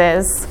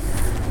recognizes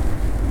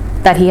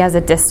that he has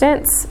a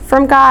distance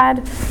from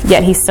God,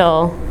 yet he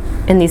still,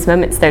 in these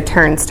moments, though,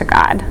 turns to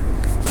God.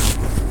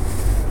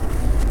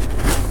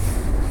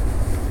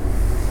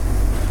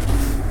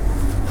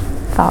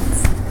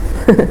 Thoughts?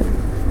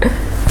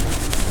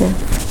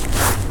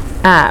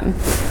 Yeah.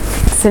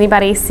 Does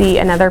anybody see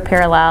another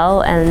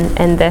parallel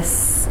in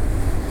this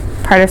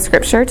part of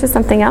Scripture to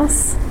something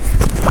else?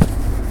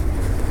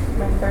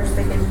 My thirst,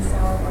 they gave me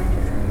sour wine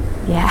to drink.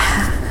 Yeah.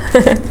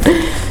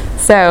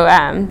 So,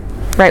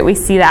 right, we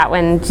see that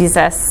when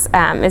Jesus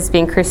is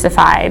being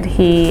crucified,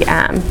 he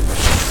and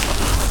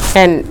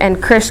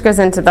Krish goes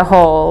into the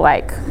whole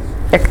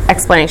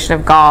explanation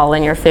of gall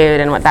in your food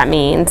and what that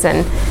means,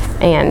 and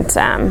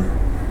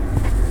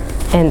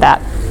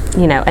that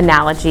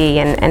analogy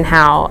and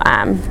how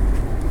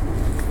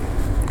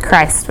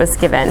Christ was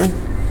given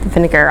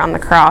vinegar on the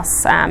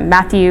cross.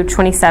 Matthew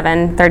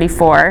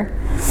 27:34.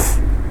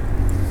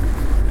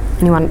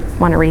 Anyone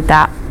want to read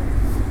that?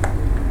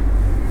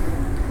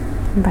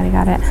 Anybody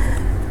got it?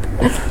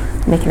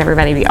 Making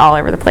everybody be all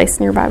over the place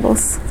in your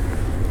Bibles.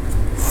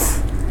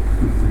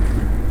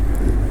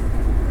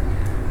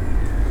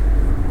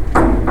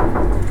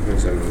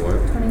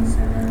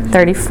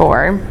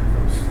 34.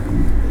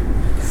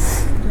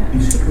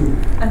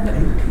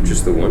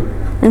 Just the one?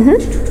 Mm-hmm.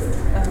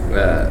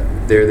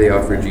 There they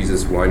offered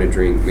Jesus wine to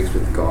drink mixed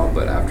with gall,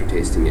 but after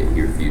tasting it,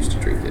 he refused to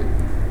drink it.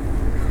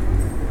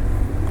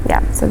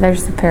 so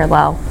there's a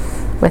parallel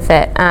with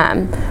it,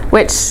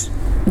 which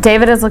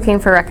David is looking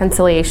for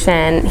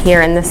reconciliation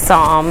here in this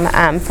psalm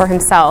for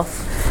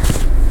himself.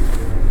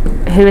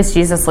 Who is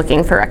Jesus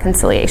looking for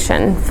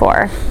reconciliation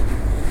for?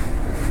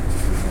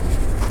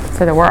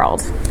 For the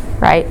world,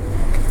 right?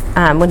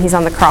 When he's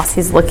on the cross,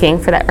 he's looking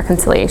for that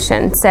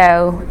reconciliation.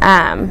 So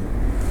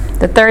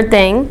the third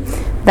thing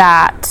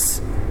that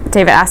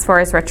David asks for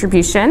is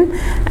retribution.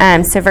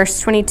 So verse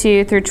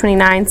 22 through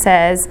 29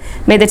 says,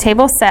 "May the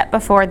table set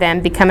before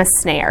them become a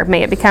snare.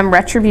 May it become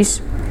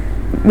retribution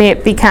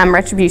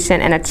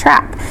and a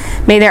trap.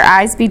 May their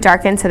eyes be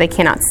darkened so they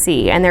cannot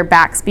see, and their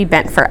backs be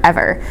bent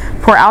forever.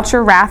 Pour out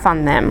your wrath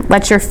on them.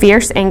 Let your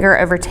fierce anger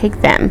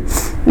overtake them.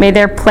 May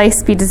their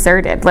place be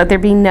deserted. Let there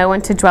be no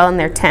one to dwell in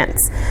their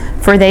tents.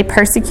 For they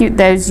persecute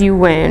those you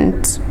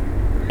wound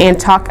and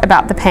talk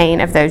about the pain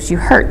of those you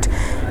hurt.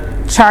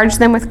 Charge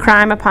them with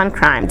crime upon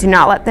crime. Do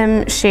not let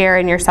them share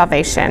in your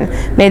salvation.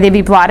 May they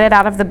be blotted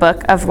out of the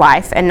book of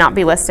life and not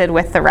be listed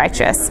with the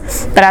righteous.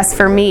 But as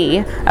for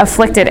me,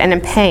 afflicted and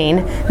in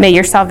pain, may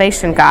your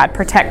salvation, God,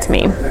 protect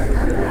me."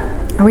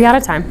 Are we out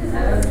of time?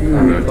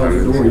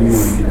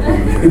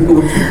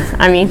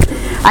 I mean,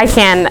 I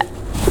can.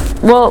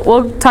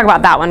 We'll talk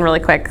about that one really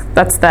quick.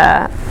 That's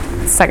the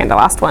second to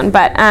last one.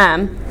 But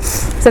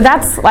so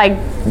that's like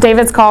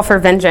David's call for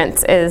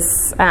vengeance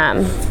is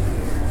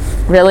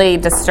really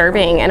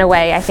disturbing in a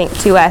way, I think,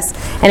 to us.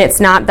 And it's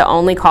not the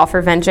only call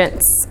for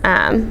vengeance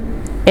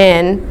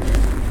in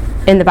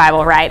the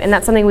Bible, right? And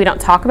that's something we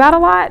don't talk about a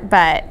lot,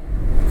 but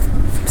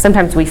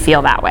sometimes we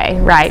feel that way,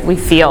 right? We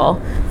feel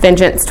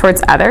vengeance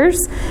towards others.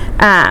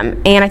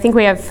 And I think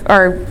we have,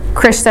 or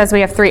Krish says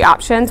we have three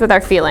options with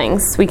our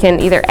feelings. We can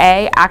either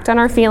A, act on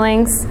our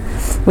feelings,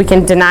 we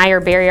can deny or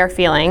bury our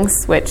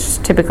feelings,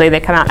 which typically they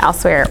come out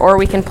elsewhere, or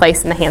we can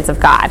place in the hands of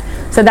God.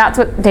 So that's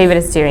what David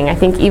is doing. I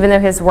think even though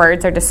his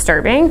words are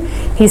disturbing,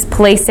 he's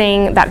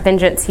placing that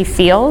vengeance he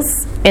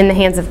feels in the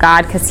hands of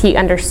God because he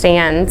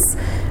understands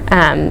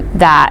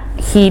that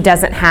he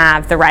doesn't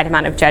have the right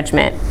amount of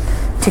judgment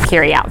to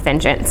carry out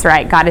vengeance,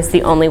 right? God is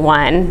the only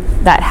one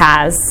that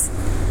has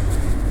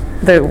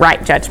the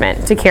right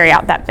judgment to carry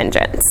out that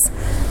vengeance.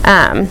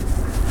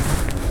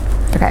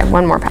 Okay,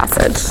 one more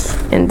passage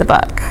in the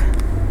book.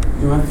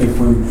 You know,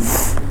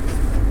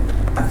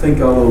 I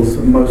think all those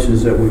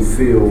emotions that we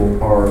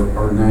feel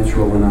are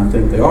natural, and I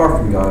think they are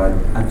from God.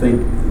 I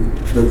think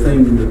the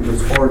thing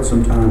that's hard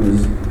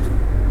sometimes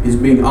is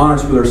being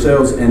honest with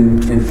ourselves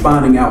and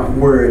finding out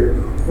where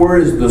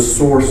is the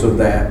source of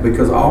that,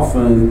 because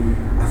often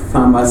I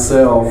find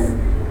myself,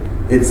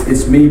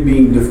 it's me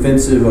being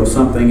defensive of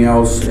something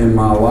else in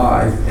my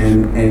life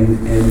and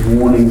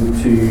wanting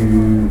to,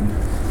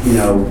 you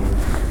know,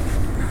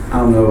 I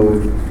don't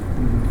know,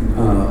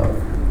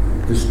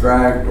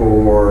 distract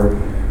or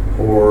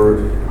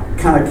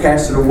kind of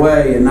cast it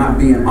away and not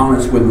being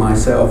honest with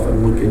myself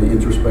and looking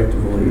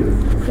introspectively at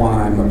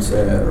why I'm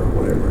upset or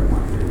whatever it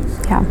might be.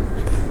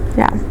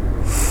 Yeah.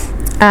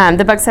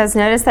 The book says,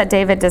 notice that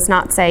David does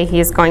not say he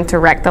is going to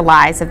wreck the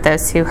lives of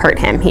those who hurt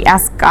him. He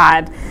asked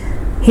that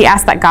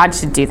God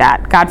should do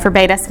that. God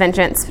forbade us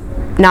vengeance,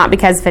 not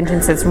because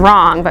vengeance is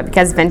wrong, but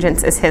because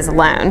vengeance is his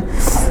alone.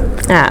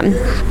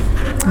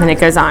 And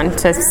it goes on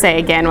to say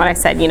again what I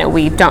said,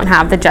 we don't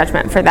have the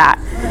judgment for that.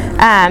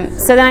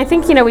 So then I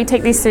think, we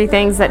take these three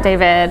things that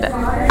David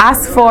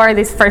asked for,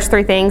 these first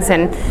three things,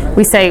 and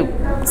we say,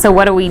 so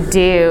what do we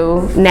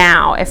do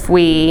now if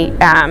we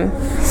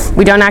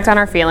don't act on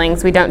our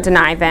feelings, we don't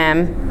deny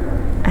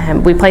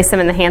them, we place them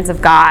in the hands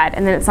of God,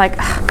 and then it's like,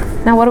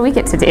 now what do we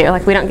get to do?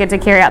 Like, we don't get to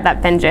carry out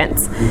that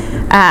vengeance.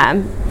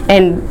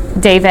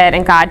 And David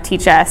and God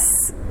teach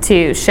us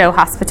to show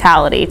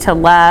hospitality, to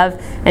love,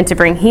 and to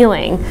bring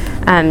healing.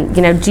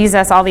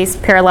 Jesus, all these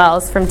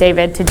parallels from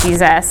David to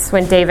Jesus.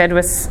 When David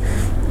was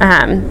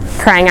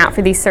crying out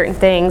for these certain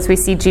things, we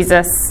see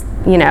Jesus,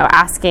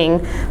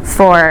 asking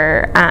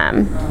for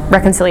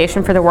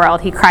reconciliation for the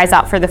world. He cries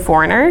out for the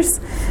foreigners.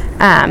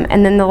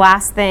 And then the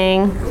last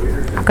thing,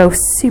 I'll go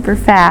super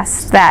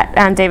fast, that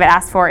David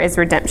asked for is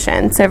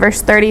redemption. So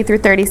verse 30 through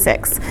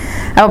 36.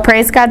 I will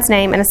praise God's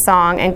name in a song and